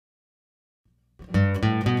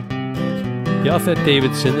Jaffet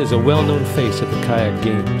Davidsen is a well-known face at the kayak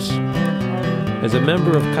games. As a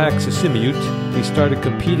member of Kayak Sisimiut, he started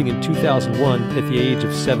competing in 2001 at the age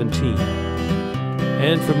of 17.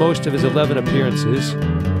 And for most of his 11 appearances,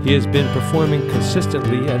 he has been performing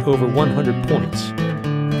consistently at over 100 points,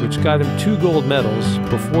 which got him 2 gold medals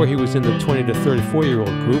before he was in the 20 to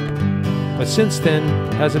 34-year-old group, but since then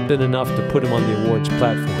hasn't been enough to put him on the awards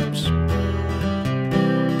platforms.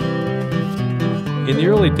 In the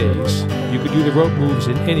early days, you could do the rope moves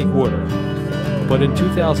in any order, but in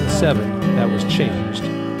 2007 that was changed.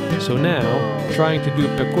 So now, trying to do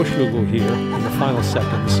pekushlugu here in the final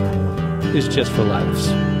seconds is just for laughs.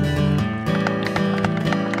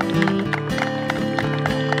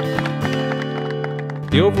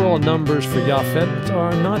 The overall numbers for Jaffet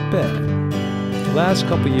are not bad. The last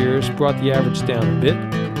couple years brought the average down a bit,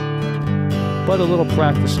 but a little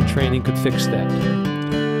practice and training could fix that.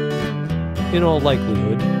 In all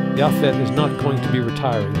likelihood, Jaffet is not going to be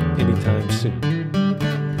retiring anytime soon.